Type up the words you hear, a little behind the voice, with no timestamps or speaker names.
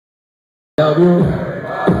Yes.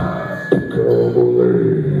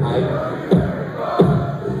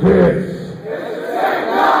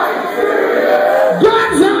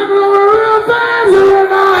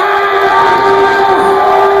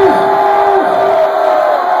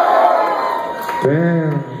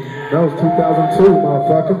 Damn, that was 2002,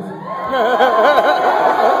 motherfuckers.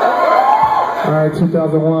 Alright,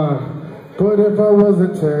 2001. But if I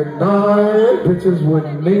wasn't N9ne, bitches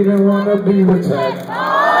wouldn't even wanna be with N9ne.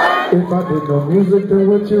 If I did no music, then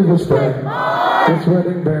what you respect? This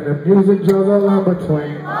wedding band and music draws a line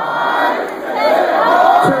between.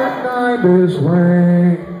 N9ne this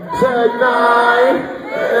ring. N9ne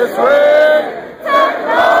this ring.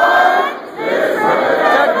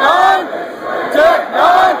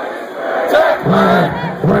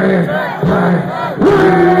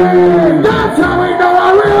 That's how we know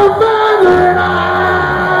our real fans are.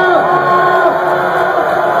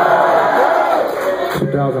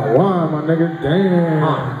 2001, my nigga, damn.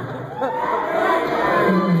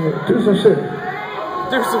 Do some shit.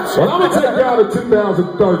 Well, I'm gonna take y'all to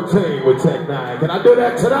 2013 with N9ne. Can I do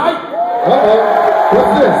that tonight? Uh-oh.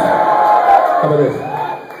 What's this? How about this?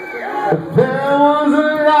 If there was a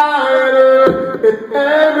lighter in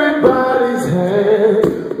everybody's hand,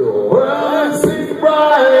 the world would seem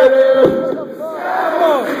brighter.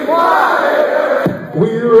 We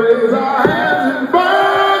raise our hands and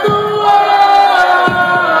burn the world.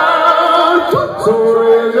 So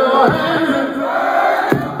raise your hands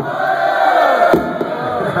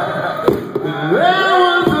and there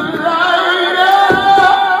was a lighter.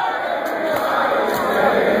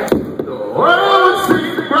 The world would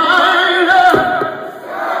seem brighter.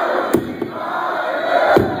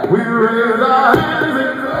 We raise our hands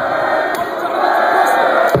and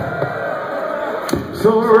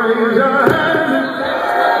so raise your hands and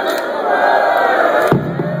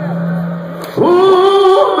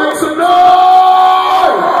ooh, make some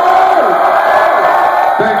noise!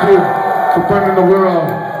 Thank you for burning the world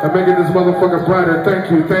and making this motherfucker brighter. Thank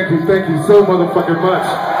you so motherfucking much.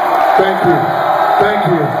 Thank you.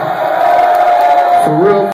 For real.